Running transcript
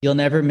You'll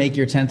never make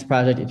your 10th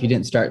project if you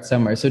didn't start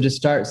somewhere. So just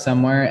start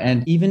somewhere.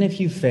 And even if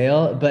you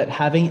fail, but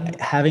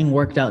having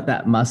worked out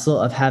that muscle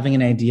of having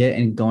an idea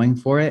and going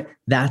for it,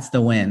 that's the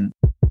win.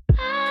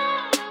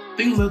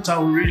 Things that I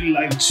would really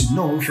like to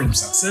know from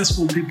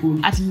successful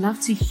people. I'd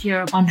love to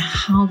hear on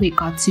how they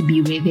got to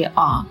be where they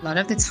are. A lot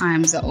of the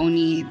times, the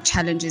only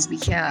challenges we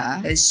hear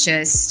is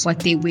just what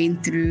they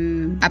went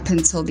through up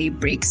until they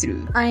break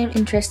through. I am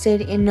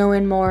interested in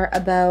knowing more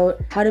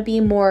about how to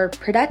be more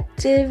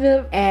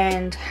productive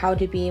and how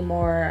to be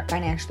more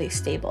financially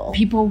stable.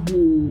 People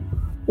who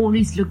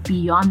always look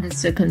beyond the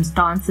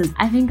circumstances.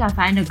 I think I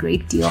find a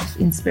great deal of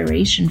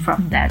inspiration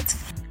from that.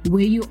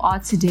 Where you are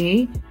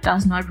today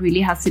does not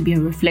really have to be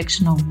a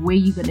reflection of where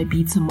you're going to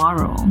be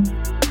tomorrow.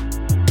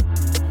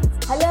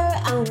 Hello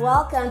and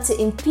welcome to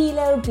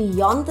Impilo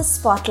Beyond the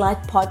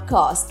Spotlight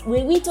podcast,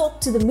 where we talk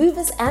to the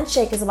movers and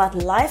shakers about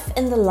life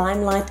in the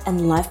limelight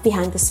and life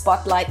behind the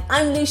spotlight.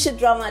 I'm Lucia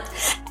Drummond,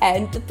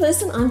 and the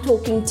person I'm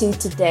talking to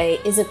today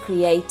is a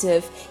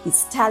creative.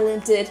 He's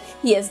talented.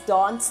 He has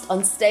danced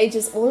on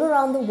stages all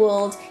around the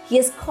world. He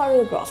has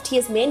choreographed. He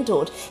has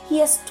mentored. He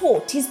has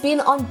taught. He's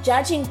been on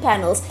judging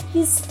panels.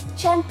 He's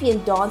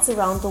championed dance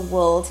around the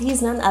world.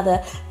 He's none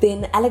other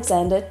than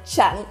Alexander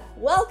Chang.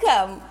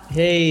 Welcome.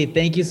 Hey,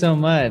 thank you so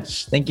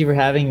much. Thank you for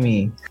having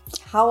me.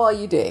 How are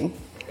you doing?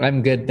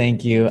 I'm good,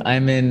 thank you.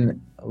 I'm in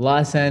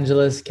Los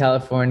Angeles,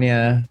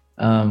 California.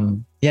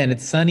 And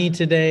it's sunny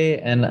today,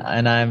 and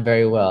I'm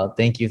very well.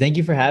 Thank you. Thank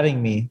you for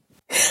having me.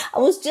 I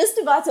was just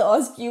about to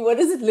ask you, what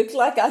does it look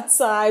like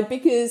outside?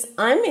 Because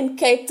I'm in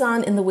Cape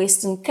Town in the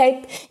Western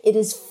Cape. It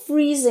is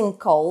freezing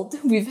cold.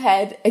 We've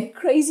had a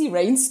crazy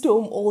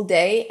rainstorm all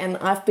day, and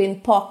I've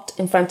been parked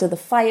in front of the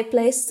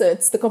fireplace. So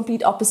it's the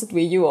complete opposite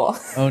where you are.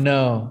 Oh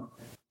no.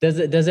 Does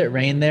it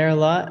rain there a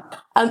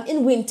lot?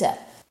 In winter.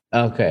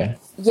 Okay.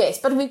 Yes,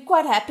 but we're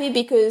quite happy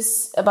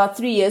because about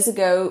 3 years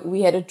ago,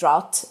 we had a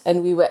drought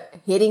and we were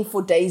heading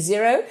for day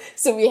zero.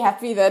 So we're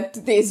happy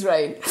that there's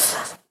rain.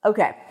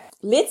 Okay.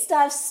 Let's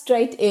dive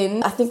straight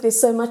in. I think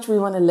there's so much we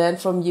want to learn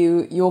from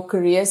you. Your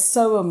career is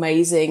so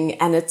amazing,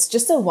 and it's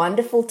just so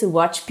wonderful to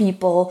watch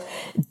people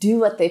do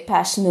what they're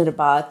passionate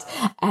about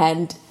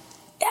and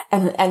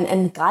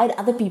guide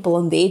other people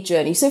on their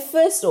journey. So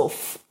first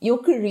off, your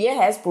career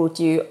has brought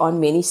you on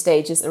many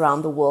stages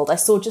around the world. I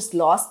saw just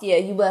last year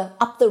you were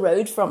up the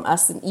road from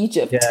us in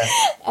Egypt. Yeah.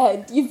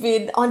 And you've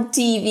been on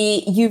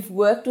TV. You've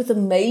worked with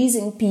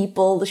amazing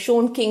people, the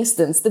Sean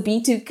Kingstons, the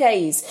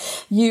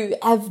B2Ks. You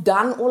have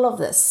done all of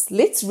this.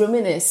 Let's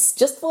reminisce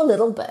just for a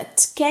little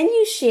bit. Can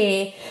you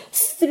share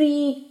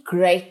 3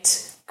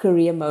 great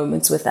career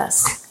moments with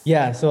us?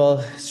 Yeah, so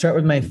I'll start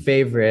with my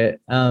favorite.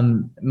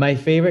 My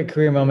favorite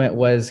career moment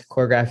was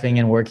choreographing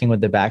and working with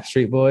the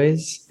Backstreet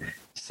Boys.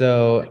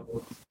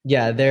 So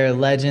yeah, they're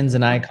legends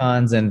and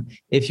icons. And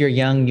if you're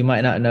young, you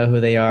might not know who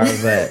they are,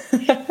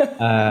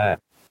 but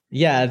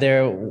yeah,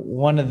 they're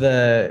one of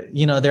the,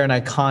 they're an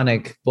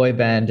iconic boy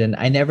band. And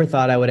I never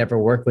thought I would ever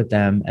work with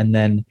them. And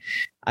then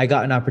I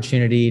got an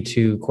opportunity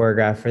to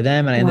choreograph for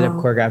them, and I ended up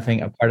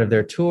choreographing a part of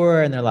their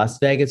tour and their Las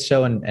Vegas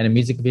show and a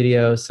music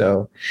video.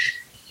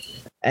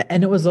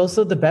 And it was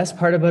also, the best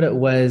part about it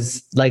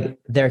was like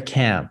their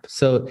camp.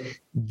 So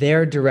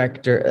their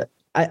director,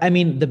 I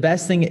mean, the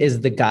best thing is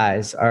the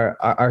guys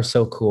are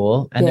so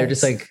cool, and they're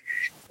just like,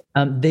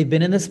 they've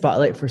been in the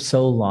spotlight for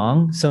so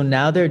long. So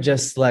now they're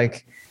just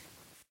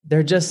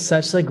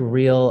such like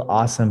real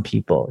awesome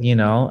people,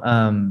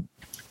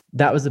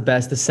 that was the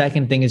best. The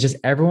second thing is just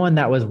everyone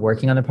that was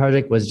working on the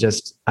project was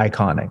just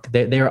iconic.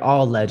 They were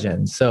all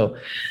legends. So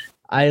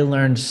I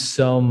learned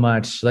so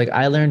much. Like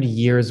I learned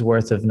years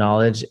worth of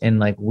knowledge in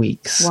like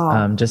weeks,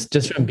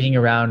 just from being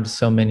around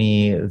so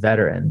many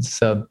veterans.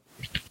 So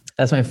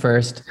that's my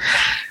first.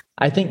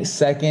 I think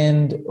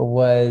second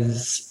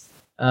was,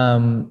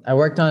 I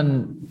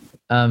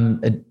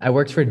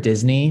worked for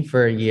Disney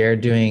for a year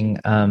doing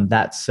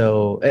That's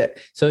So.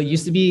 So it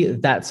used to be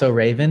That's So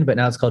Raven, but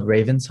now it's called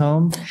Raven's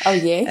Home. Oh,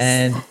 yes.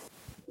 And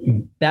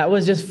that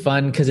was just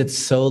fun because it's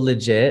so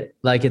legit.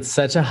 Like it's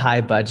such a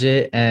high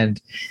budget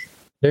and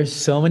there's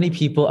so many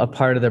people a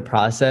part of the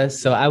process.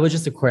 So I was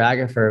just a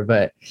choreographer,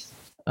 but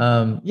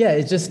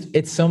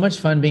it's so much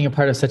fun being a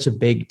part of such a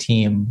big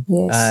team.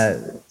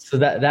 Yes. So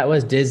that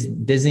was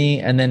Disney.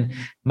 And then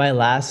my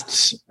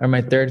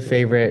third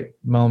favorite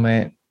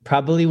moment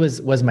probably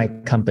was my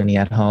company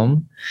at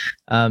home,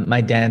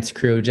 my dance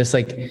crew, just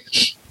like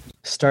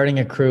starting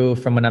a crew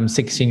from when I'm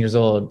 16 years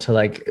old to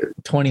like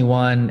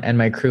 21. And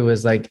my crew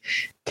was like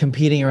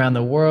competing around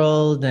the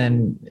world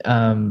and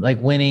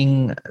like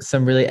winning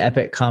some really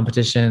epic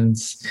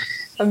competitions.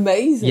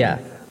 Amazing. Yeah.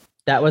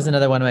 That was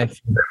another one of my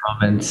favorite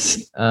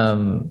moments.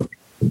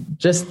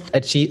 Just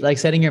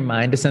setting your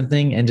mind to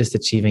something and just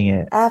achieving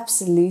it.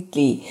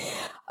 Absolutely.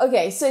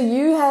 Okay, so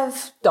you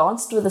have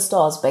danced with the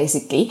stars,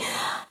 basically.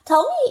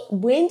 Tell me,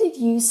 when did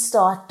you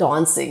start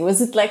dancing?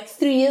 Was it like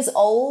 3 years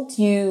old?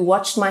 You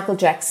watched Michael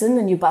Jackson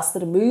and you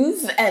busted a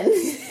move and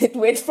it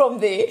went from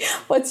there.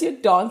 What's your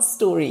dance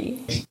story?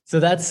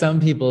 So that's some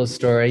people's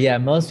story. Yeah.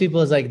 Most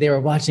people is like they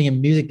were watching a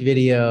music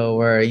video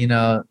or,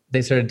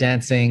 they started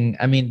dancing.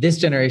 I mean, this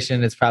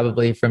generation is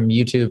probably from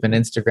YouTube and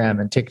Instagram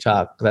and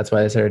TikTok. That's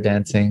why they started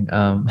dancing.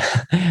 I'm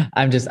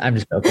just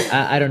joking.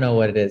 I don't know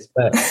what it is,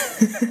 but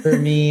for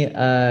me,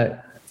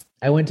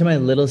 I went to my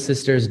little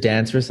sister's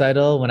dance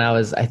recital when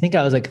I think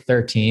I was like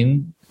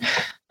 13.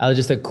 I was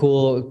just a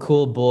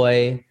cool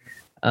boy.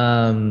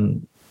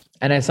 And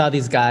I saw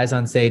these guys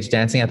on stage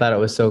dancing. I thought it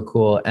was so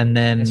cool. And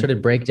then I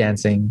started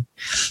breakdancing.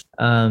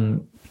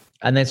 And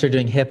then I started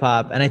doing hip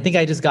hop. And I think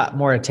I just got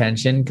more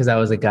attention because I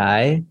was a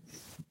guy.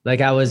 Like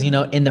I was,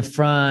 in the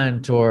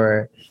front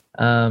or,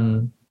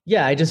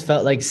 I just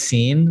felt like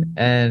seen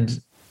and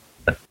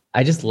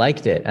I just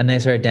liked it. And then I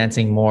started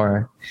dancing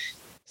more.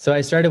 So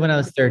I started when I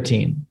was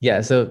 13. Yeah.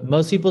 So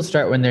most people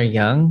start when they're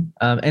young.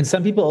 And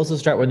some people also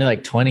start when they're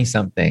like 20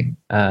 something.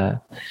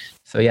 But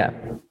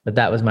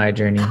that was my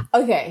journey.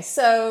 Okay.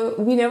 So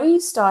we know where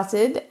you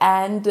started,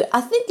 and I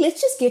think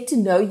let's just get to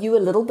know you a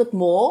little bit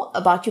more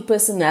about your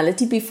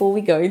personality before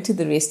we go into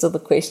the rest of the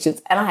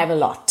questions. And I have a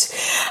lot.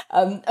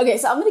 Okay.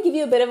 So I'm going to give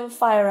you a bit of a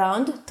fire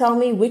round. Tell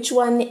me which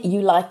one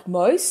you like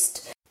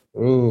most.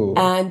 Ooh.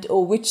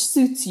 Or which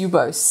suits you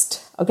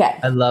most. Okay.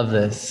 I love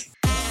this.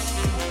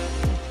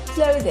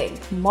 Clothing,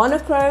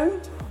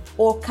 monochrome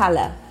or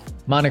color?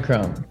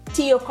 Monochrome.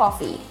 Tea or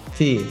coffee?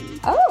 Tea.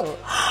 Oh,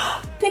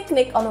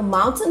 picnic on a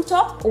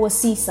mountaintop or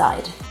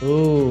seaside?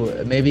 Ooh,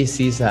 maybe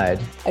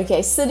seaside.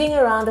 Okay, sitting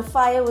around a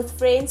fire with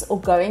friends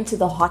or going to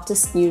the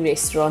hottest new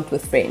restaurant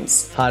with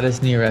friends?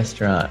 Hottest new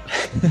restaurant.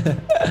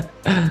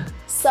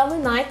 Summer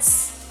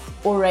nights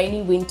or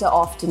rainy winter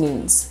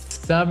afternoons?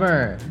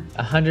 Summer,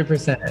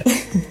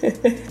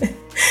 100%.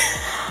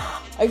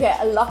 Okay,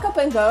 a lock up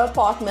and go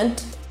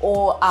apartment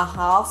or a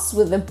house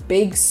with a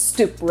big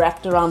stoop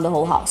wrapped around the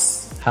whole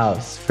house?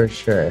 House, for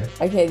sure.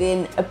 Okay,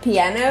 then a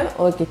piano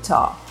or a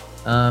guitar?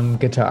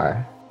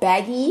 Guitar.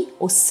 Baggy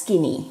or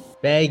skinny?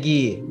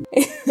 Baggy.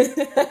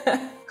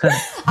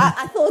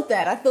 I thought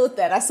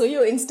that. I saw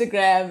your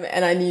Instagram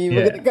and I knew you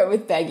were going to go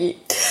with baggy.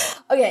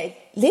 Okay,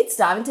 let's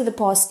dive into the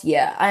past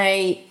year.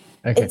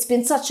 It's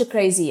been such a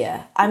crazy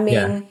year. I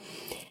mean,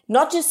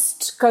 not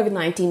just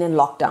COVID-19 and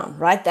lockdown,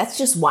 right? That's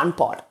just one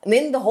part. And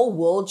then the whole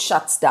world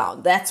shuts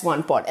down. That's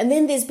one part. And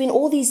then there's been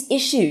all these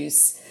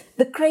issues,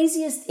 the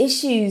craziest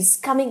issues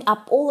coming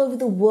up all over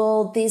the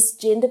world. There's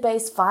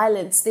gender-based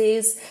violence.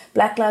 There's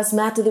Black Lives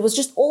Matter. There was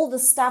just all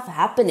this stuff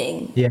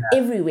happening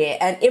everywhere.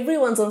 And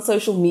everyone's on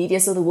social media.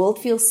 So the world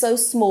feels so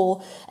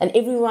small and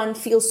everyone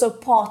feels so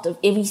part of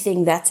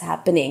everything that's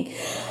happening.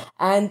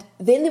 And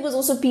then there was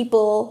also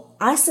people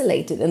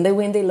isolated and they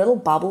were in their little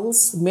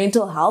bubbles.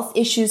 Mental health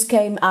issues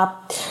came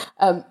up.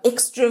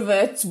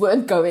 Extroverts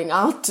weren't going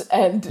out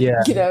and,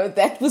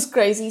 that was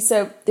crazy.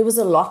 So there was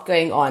a lot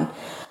going on.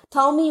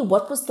 Tell me,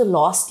 what was the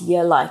last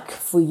year like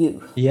for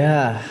you?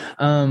 Yeah.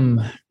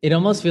 It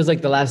almost feels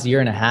like the last year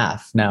and a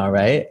half now,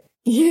 right?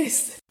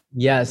 Yes.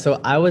 Yeah.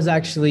 So I was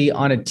actually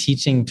on a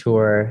teaching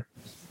tour.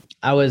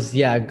 I was,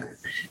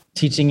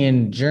 teaching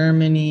in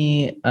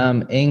Germany,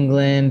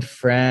 England,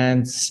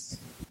 France,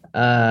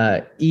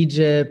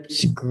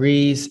 Egypt,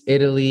 Greece,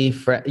 Italy.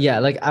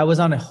 I was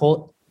on a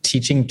whole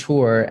teaching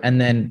tour, and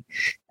then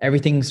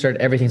everything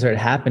started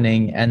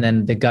happening, and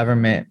then the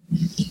government,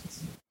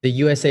 the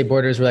USA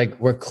borders were like,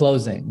 we're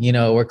closing.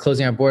 We're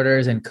closing our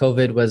borders, and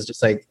COVID was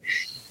just like,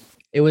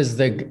 it was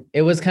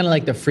kind of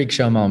like the freak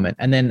show moment.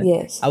 And then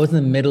I was in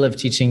the middle of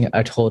teaching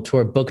a whole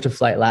tour, booked a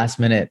flight last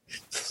minute,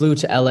 flew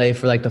to LA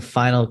for like the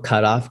final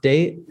cutoff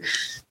date.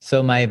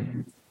 So I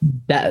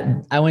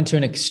went to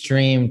an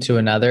extreme to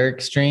another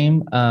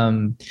extreme.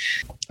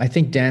 I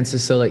think dance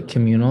is so like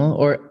communal,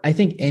 or I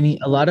think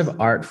a lot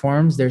of art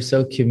forms, they're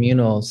so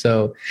communal.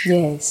 So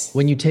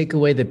when you take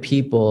away the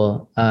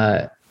people,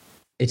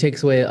 it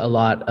takes away a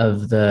lot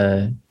of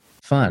the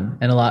fun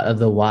and a lot of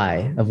the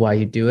why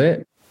you do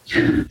it.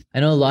 I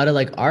know a lot of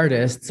like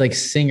artists, like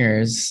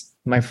singers,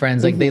 my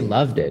friends, like they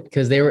loved it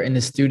because they were in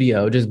the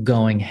studio just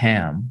going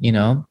ham,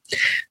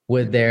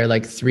 with their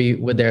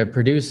with their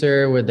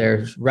producer, with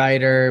their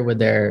writer, with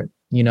their,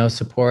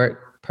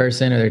 support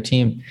person or their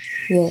team.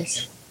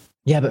 Yes.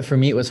 Yeah. But for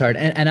me, it was hard.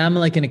 And I'm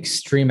like an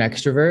extreme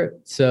extrovert.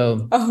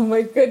 So, oh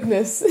my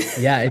goodness.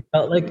 Yeah.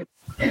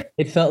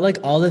 It felt like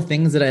all the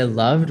things that I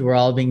loved were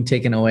all being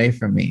taken away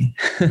from me.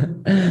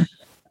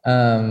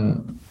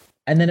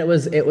 And then it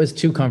was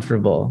too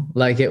comfortable.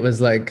 Like, it was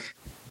like,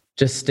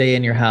 just stay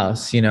in your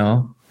house,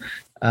 but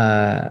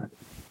I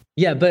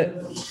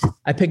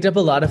picked up a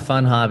lot of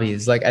fun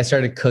hobbies. Like, I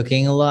started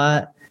cooking a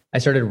lot. I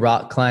started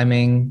rock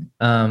climbing.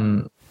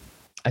 I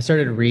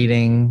started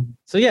reading.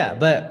 So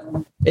but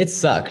it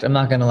sucked. I'm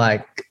not going to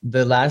lie.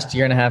 The last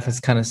year and a half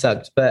has kind of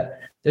sucked, but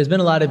there's been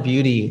a lot of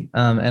beauty,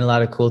 and a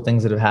lot of cool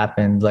things that have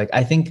happened. Like,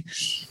 I think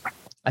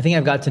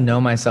I've got to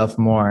know myself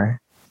more.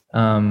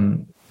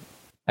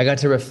 I got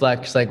to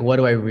reflect, like, what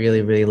do I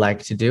really, really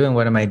like to do? And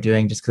what am I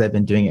doing just because I've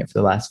been doing it for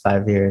the last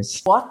 5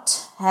 years?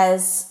 What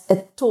has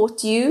it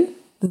taught you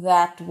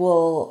that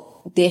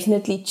will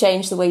definitely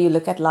change the way you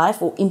look at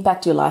life or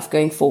impact your life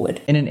going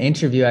forward? In an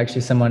interview, actually,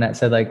 someone had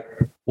said, like,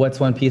 what's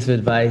one piece of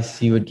advice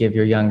you would give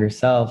your younger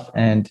self?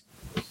 And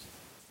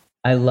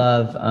I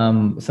love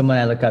someone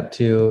I look up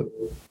to.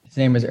 His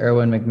name is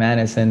Erwin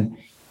McManus. And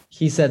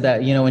he said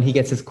that, you know, when he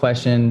gets his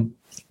question,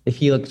 if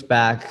he looked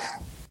back,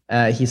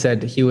 he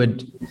said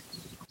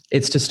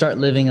it's to start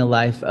living a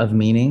life of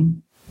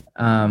meaning.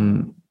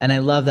 And I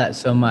love that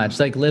so much.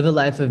 Like, live a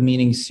life of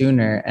meaning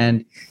sooner.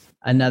 And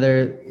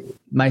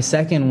my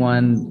second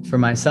one for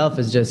myself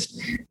is just,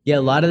 a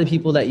lot of the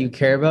people that you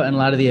care about and a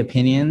lot of the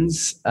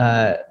opinions,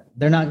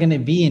 they're not going to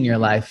be in your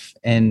life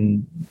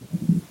in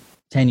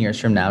 10 years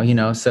from now, you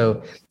know?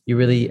 So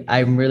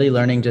I'm really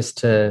learning just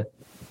to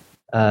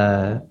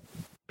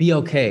be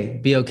okay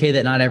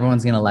that not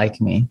everyone's going to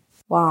like me.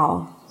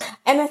 Wow.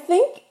 And I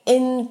think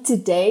in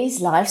today's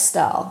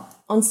lifestyle,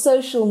 on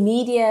social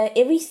media,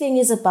 everything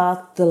is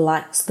about the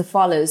likes, the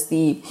follows,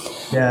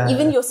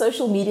 even your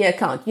social media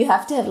account. You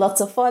have to have lots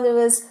of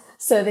followers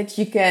so that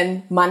you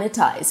can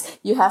monetize.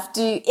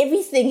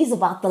 Everything is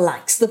about the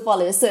likes, the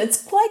followers. So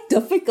it's quite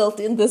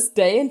difficult in this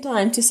day and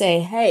time to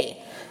say,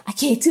 hey, I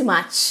care too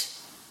much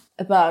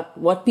about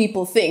what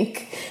people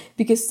think,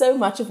 because so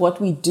much of what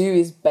we do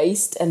is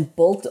based and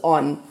built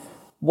on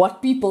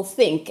what people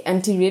think,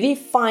 and to really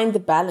find the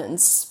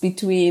balance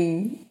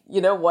between,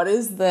 you know, what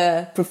is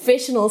the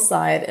professional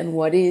side and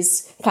what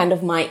is kind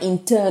of my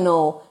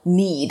internal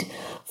need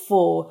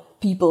for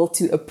people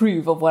to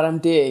approve of what I'm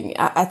doing.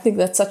 I think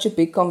that's such a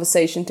big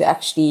conversation to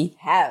actually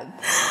have,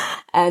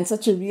 and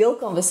such a real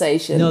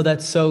conversation. No,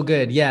 that's so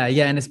good. Yeah.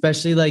 And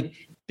especially like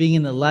being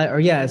in the light,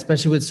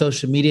 especially with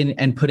social media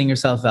and putting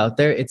yourself out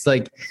there, it's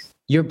like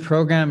you're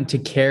programmed to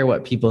care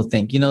what people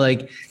think. You know,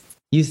 like,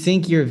 you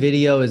think your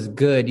video is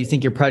good, you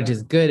think your project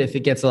is good if it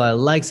gets a lot of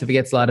likes, if it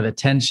gets a lot of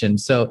attention.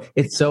 So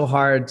it's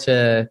tough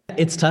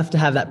to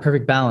have that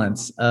perfect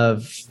balance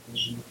of,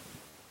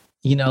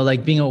 you know,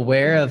 like being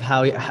aware of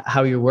how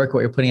your work, what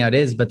you're putting out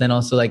is, but then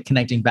also like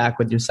connecting back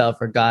with yourself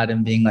or God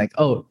and being like,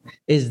 oh,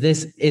 is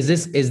this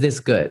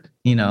good?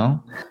 You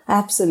know?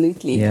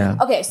 Absolutely. Yeah.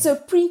 Okay. So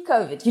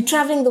pre-COVID, you're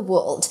traveling the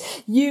world,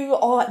 you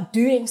are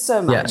doing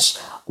so much.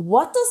 Yeah.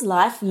 What does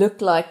life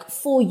look like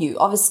for you?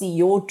 Obviously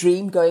your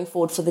dream going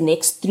forward for the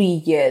next 3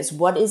 years.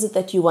 What is it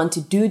that you want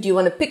to do? Do you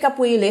want to pick up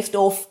where you left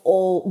off,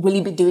 or will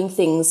you be doing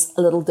things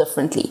a little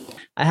differently?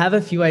 I have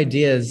a few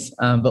ideas,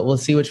 but we'll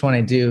see which one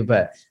I do.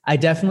 But I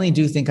definitely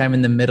do think I'm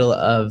in the middle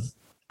of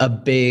a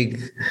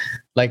big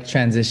like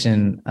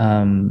transition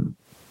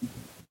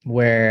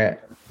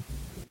where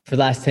for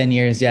the last 10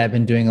 years, I've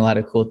been doing a lot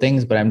of cool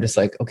things, but I'm just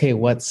like, okay,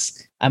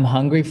 I'm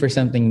hungry for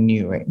something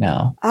new right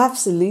now.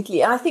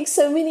 Absolutely. I think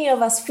so many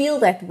of us feel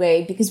that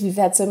way because we've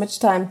had so much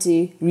time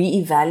to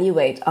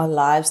reevaluate our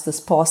lives this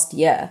past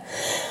year.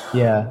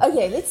 Yeah.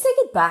 Okay, let's take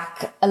it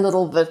back a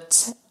little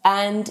bit.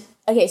 And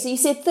okay, so you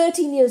said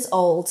 13 years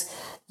old,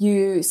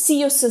 you see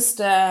your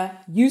sister,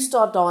 you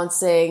start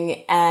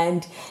dancing,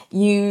 and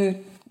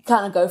you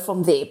kind of go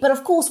from there. But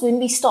of course, when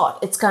we start,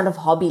 it's kind of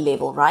hobby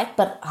level, right?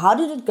 But how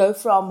did it go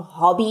from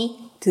hobby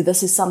to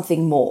this is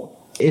something more?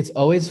 It's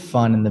always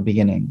fun in the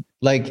beginning.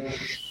 Like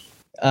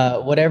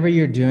whatever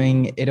you're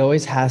doing, it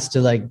always has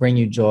to like bring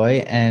you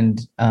joy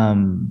and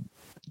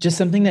just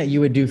something that you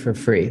would do for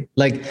free.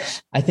 Like,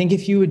 I think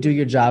if you would do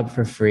your job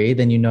for free,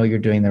 then you know you're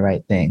doing the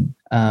right thing.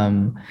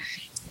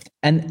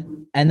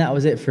 And that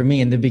was it for me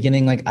in the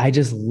beginning. Like, I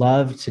just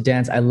loved to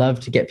dance. I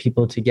loved to get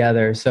people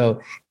together. So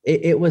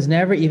it was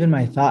never even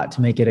my thought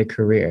to make it a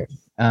career.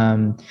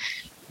 And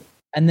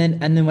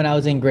then when I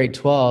was in grade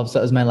 12, so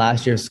that was my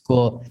last year of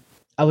school,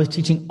 I was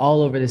teaching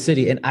all over the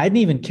city, and I didn't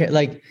even care.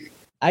 Like,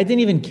 I didn't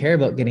even care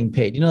about getting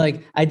paid. You know,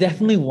 like, I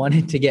definitely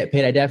wanted to get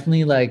paid. I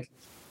definitely I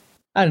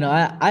don't know.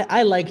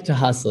 I like to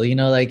hustle, you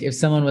know, like if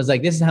someone was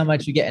like, this is how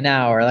much you get an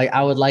hour, like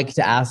I would like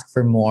to ask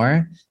for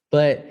more,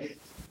 but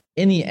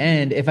in the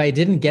end, if I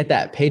didn't get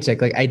that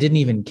paycheck, like I didn't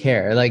even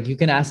care. Like, you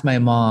can ask my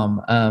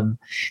mom.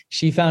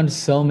 She found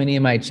so many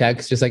of my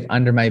checks just like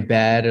under my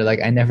bed, or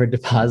like I never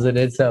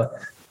deposited. So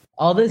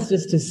all this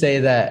just to say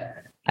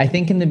that I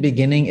think in the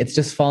beginning, it's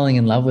just falling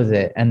in love with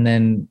it. And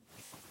then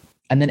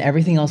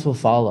everything else will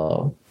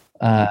follow.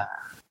 And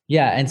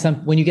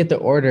when you get the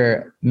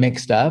order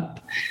mixed up,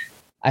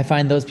 I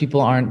find those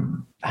people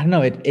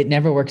it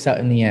never works out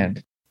in the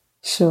end.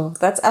 Sure.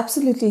 That's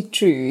absolutely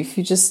true. If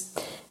you're just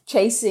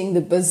chasing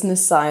the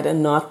business side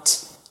and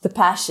not the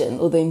passion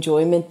or the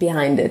enjoyment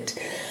behind it.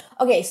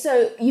 Okay,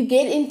 so you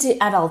get into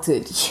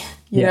adulthood.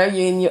 You know,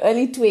 you're in your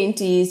early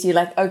 20s. You're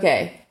like,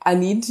 okay, I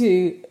need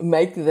to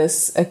make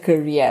this a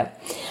career.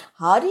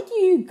 How did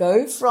you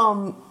go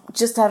from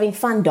just having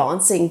fun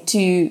dancing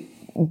to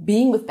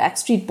being with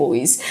Backstreet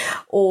Boys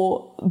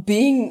or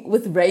being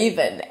with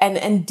Raven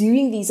and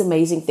doing these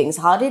amazing things?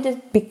 How did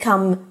it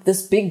become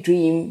this big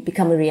dream,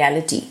 become a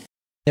reality?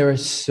 There were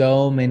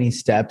so many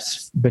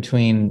steps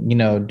between, you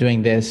know,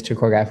 doing this to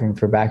choreographing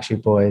for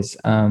Backstreet Boys.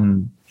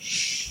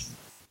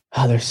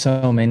 Oh, there's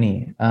so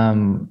many.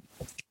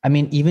 I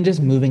mean, even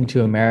just moving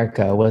to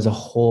America was a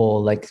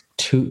whole like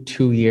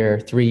 3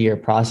 year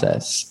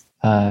process.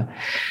 Yeah,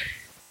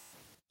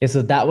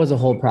 so that was a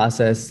whole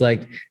process.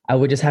 Like I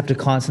would just have to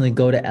constantly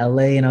go to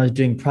LA, and I was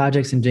doing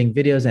projects and doing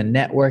videos and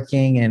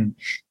networking and,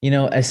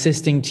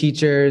 assisting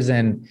teachers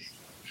and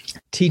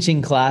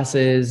teaching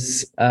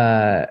classes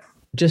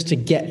just to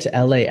get to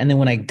LA. And then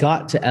when I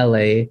got to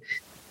LA,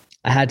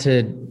 I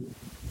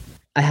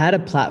had a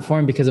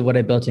platform because of what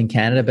I built in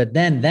Canada, but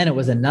then it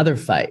was another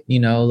fight,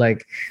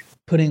 like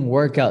putting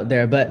work out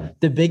there. But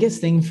the biggest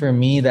thing for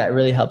me that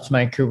really helped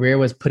my career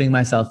was putting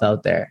myself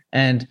out there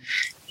and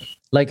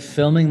like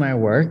filming my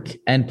work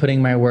and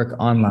putting my work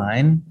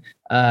online.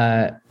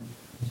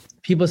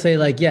 People say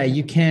like, yeah,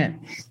 you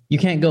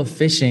can't go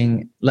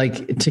fishing.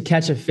 Like to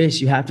catch a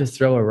fish, you have to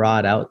throw a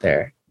rod out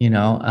there,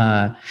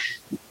 So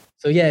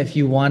yeah, if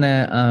you want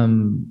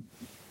to,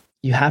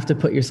 you have to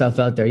put yourself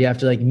out there. You have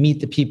to like meet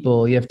the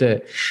people. You have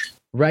to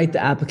write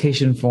the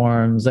application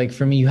forms. Like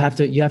for me, you have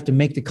to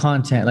make the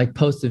content, like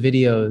post the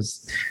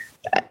videos.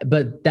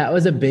 But that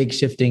was a big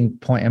shifting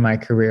point in my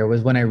career,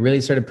 was when I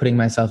really started putting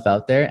myself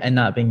out there and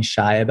not being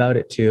shy about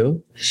it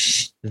too.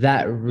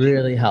 That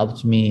really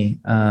helped me.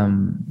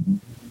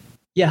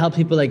 Help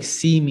people like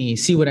see me,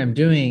 see what I'm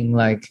doing.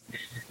 Like,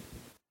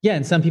 yeah.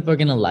 And some people are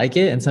going to like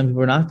it and some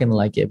people are not going to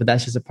like it, but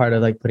that's just a part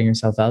of like putting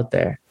yourself out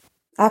there.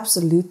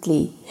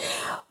 Absolutely.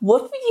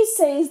 What would you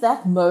say is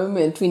that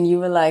moment when you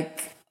were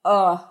like,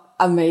 oh,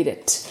 I made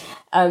it?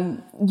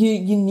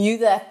 You knew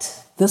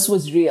that this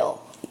was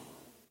real.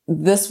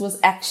 This was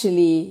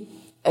actually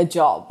a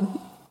job.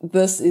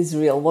 This is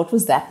real. What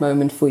was that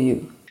moment for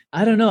you?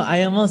 I don't know.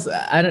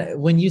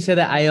 When you say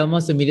that, I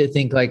almost immediately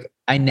think like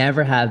I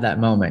never had that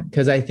moment,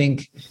 because I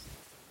think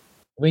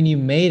when you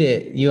made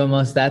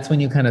it, that's when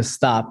you kind of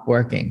stop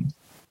working.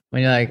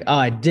 When you're like, oh,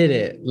 I did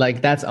it.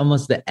 Like that's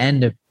almost the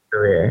end of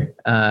your career.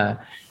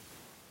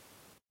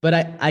 But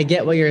I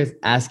get what you're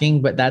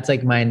asking, but that's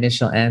like my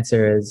initial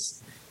answer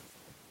is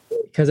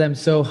because I'm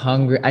so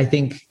hungry. I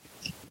think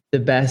the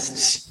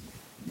best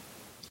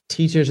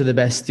teachers are the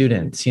best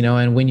students,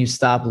 and when you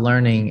stop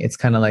learning, it's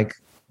kind of like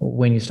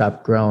when you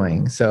stop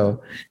growing.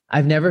 So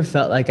I've never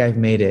felt like I've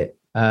made it.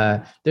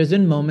 There's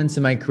been moments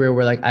in my career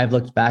where like I've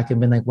looked back and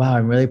been like, wow,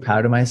 I'm really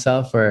proud of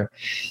myself. Or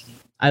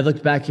I've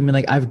looked back and been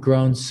like, I've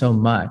grown so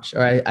much.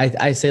 Or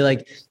I say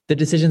like the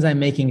decisions I'm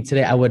making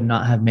today, I would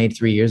not have made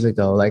 3 years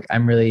ago. Like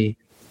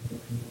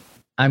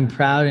I'm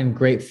proud and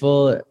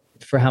grateful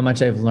for how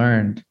much I've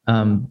learned.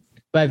 But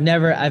I've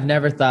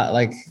never thought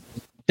like,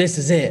 this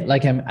is it.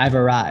 Like I've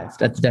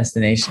arrived at the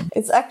destination.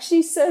 It's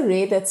actually so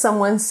rare that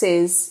someone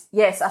says,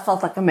 yes, I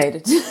felt like I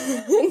made it.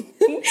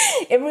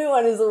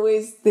 Everyone is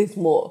always, there's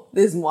more.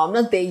 I'm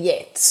not there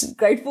yet.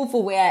 Grateful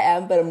for where I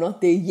am, but I'm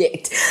not there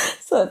yet.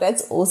 So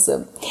that's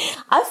awesome.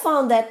 I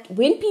found that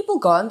when people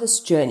go on this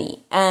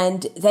journey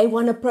and they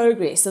want to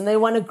progress and they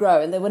want to grow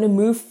and they want to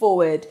move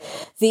forward,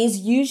 there's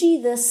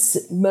usually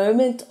this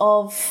moment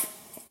of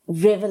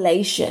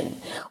revelation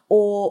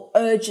or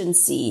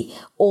urgency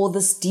or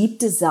this deep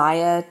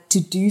desire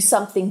to do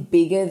something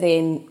bigger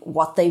than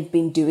what they've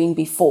been doing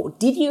before.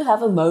 Did you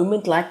have a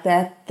moment like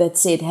that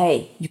said,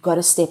 hey, you've got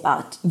to step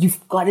out.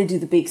 You've got to do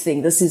the big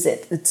thing. This is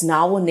it. It's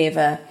now or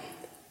never.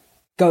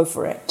 Go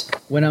for it.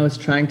 When I was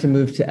trying to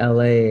move to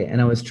LA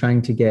and I was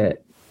trying to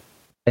get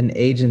an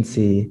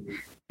agency,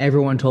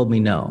 everyone told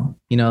me no.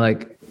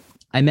 Like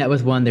I met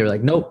with one, they were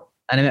like, nope.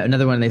 And I met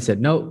another one and they said,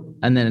 nope.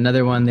 And then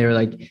another one, they were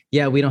like,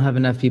 yeah, we don't have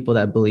enough people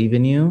that believe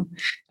in you.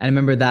 And I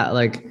remember that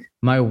like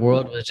my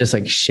world was just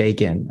like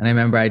shaken. And I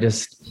remember I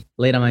just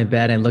laid on my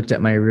bed and looked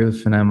at my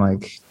roof and I'm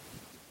like,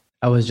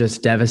 I was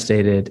just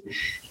devastated.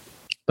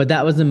 But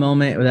that was the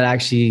moment that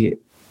actually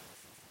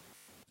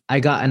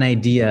I got an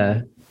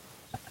idea,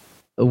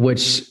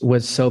 which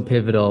was so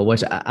pivotal,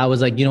 which I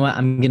was like, you know what,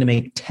 I'm going to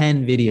make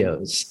 10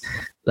 videos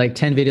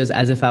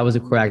as if I was a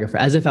choreographer,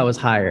 as if I was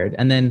hired.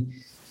 And then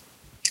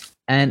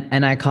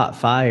And I caught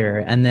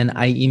fire. And then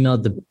I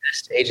emailed the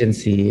best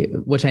agency,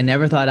 which I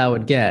never thought I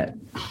would get.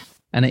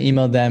 And I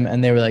emailed them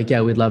and they were like,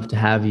 yeah, we'd love to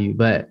have you.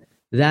 But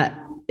that,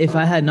 if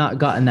I had not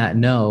gotten that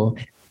no,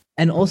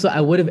 and also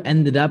I would have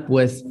ended up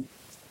with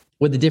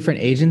a different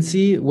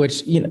agency,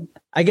 which,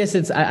 I guess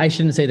I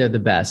shouldn't say they're the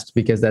best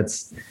because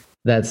that's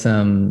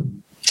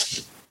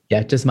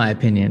just my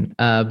opinion.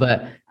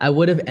 But I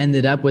would have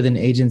ended up with an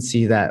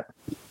agency that,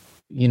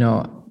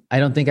 I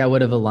don't think I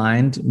would have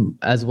aligned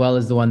as well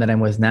as the one that I'm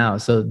with now.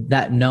 So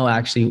that no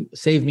actually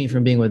saved me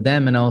from being with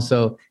them and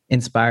also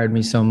inspired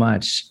me so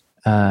much.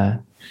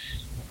 So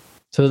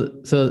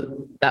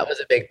that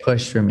was a big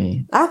push for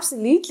me.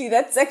 Absolutely.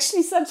 That's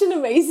actually such an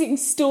amazing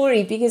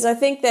story, because I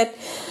think that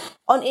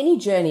on any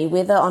journey,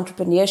 whether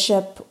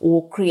entrepreneurship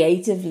or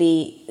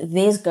creatively,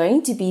 there's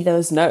going to be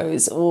those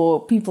no's,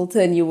 or people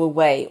turn you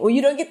away, or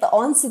you don't get the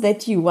answer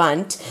that you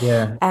want.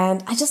 Yeah.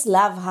 And I just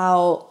love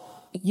how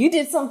you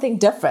did something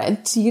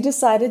different. You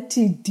decided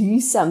to do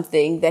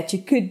something that you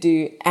could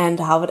do, and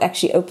how it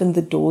actually opened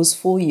the doors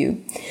for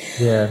you.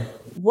 Yeah.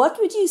 What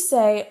would you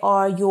say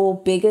are your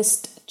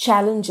biggest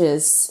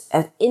challenges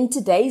in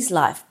today's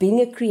life,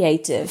 being a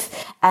creative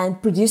and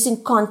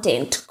producing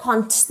content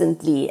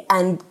constantly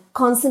and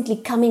constantly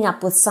coming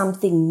up with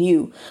something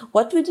new,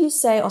 what would you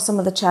say are some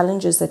of the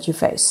challenges that you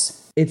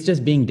face? It's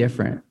just being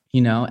different,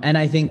 and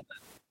I think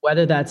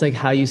whether that's like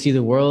how you see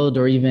the world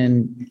or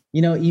even,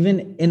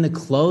 even in the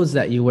clothes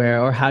that you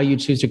wear or how you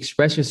choose to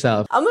express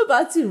yourself. I'm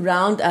about to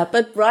round up,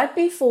 but right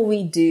before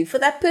we do, for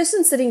that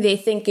person sitting there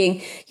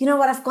thinking, you know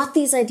what, I've got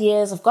these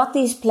ideas, I've got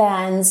these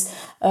plans.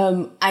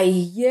 I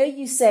hear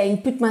you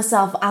saying, put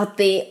myself out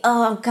there.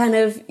 I'm kind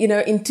of,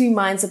 in two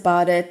minds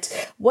about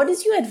it. What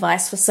is your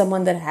advice for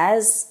someone that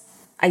has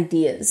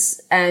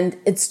ideas and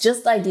it's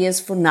just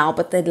ideas for now,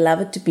 but they'd love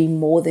it to be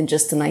more than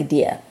just an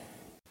idea?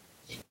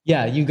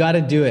 Yeah, you got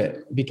to do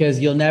it because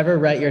you'll never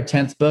write your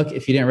 10th book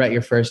if you didn't write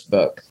your first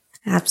book.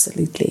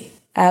 Absolutely.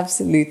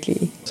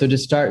 Absolutely. So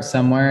just start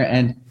somewhere,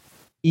 and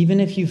even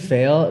if you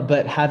fail,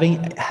 but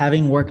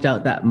having worked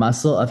out that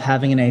muscle of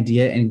having an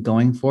idea and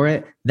going for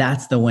it,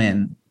 that's the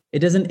win.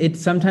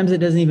 Sometimes it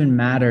doesn't even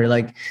matter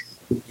like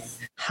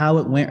how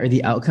it went or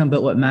the outcome,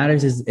 but what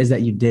matters is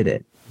that you did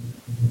it.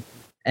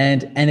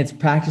 And it's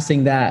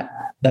practicing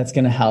that's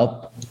going to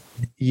help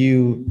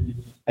you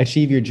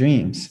achieve your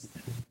dreams.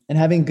 And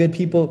having good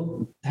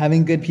people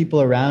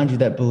around you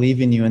that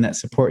believe in you and that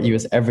support you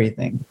is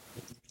everything.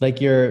 Like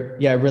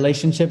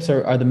relationships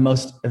are the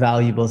most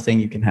valuable thing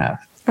you can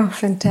have. Oh,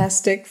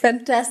 fantastic.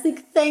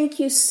 Fantastic. Thank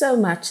you so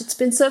much. It's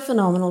been so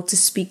phenomenal to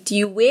speak to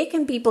you. Where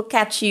can people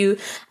catch you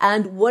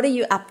and what are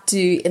you up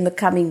to in the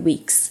coming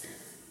weeks?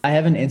 I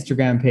have an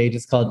Instagram page.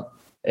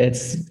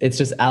 It's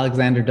just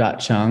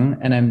alexander.chung,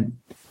 and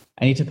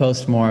I need to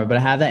post more, but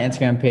I have that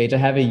Instagram page. I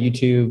have a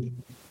YouTube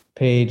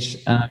page.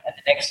 In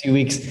the next few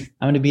weeks,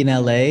 I'm going to be in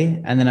LA,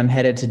 and then I'm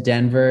headed to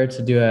Denver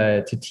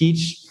to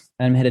teach,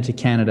 and I'm headed to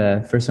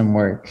Canada for some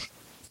work.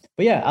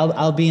 But yeah,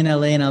 I'll be in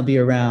LA and I'll be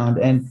around.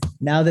 And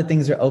now that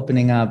things are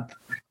opening up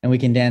and we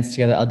can dance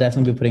together, I'll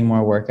definitely be putting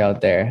more work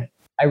out there.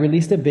 I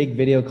released a big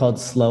video called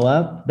Slow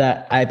Up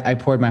that I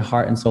poured my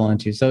heart and soul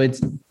into. So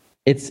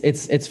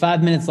it's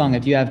 5 minutes long.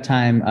 If you have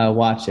time,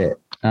 watch it.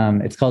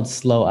 It's called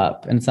Slow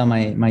Up, and it's on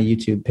my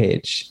YouTube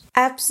page.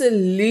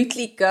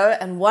 Absolutely, go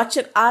and watch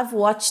it. I've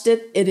watched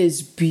it. It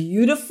is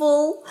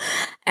beautiful.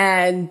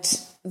 And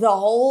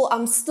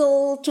I'm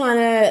still trying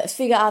to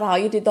figure out how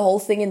you did the whole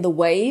thing in the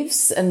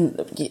waves.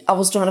 And I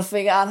was trying to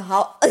figure out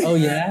how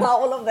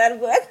all of that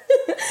worked.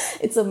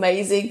 It's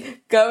amazing.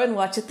 Go and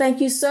watch it.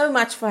 Thank you so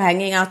much for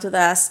hanging out with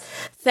us.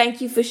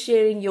 Thank you for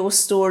sharing your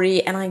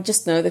story. And I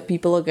just know that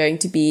people are going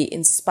to be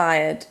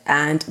inspired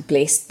and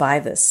blessed by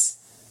this.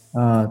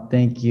 Oh,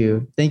 thank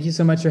you. Thank you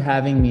so much for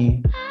having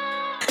me.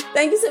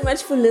 Thank you so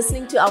much for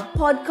listening to our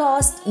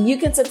podcast. You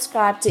can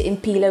subscribe to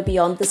Impilo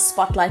Beyond the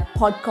Spotlight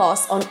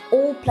podcast on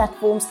all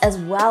platforms as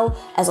well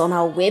as on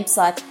our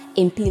website,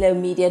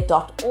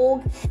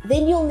 impilomedia.org.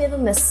 Then you'll never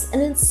miss an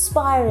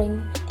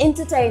inspiring,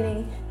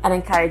 entertaining, and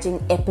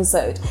encouraging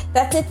episode.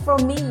 That's it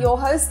from me, your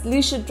host,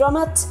 Lucia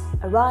Drummond.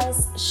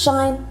 Arise,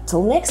 shine.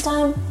 Till next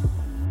time.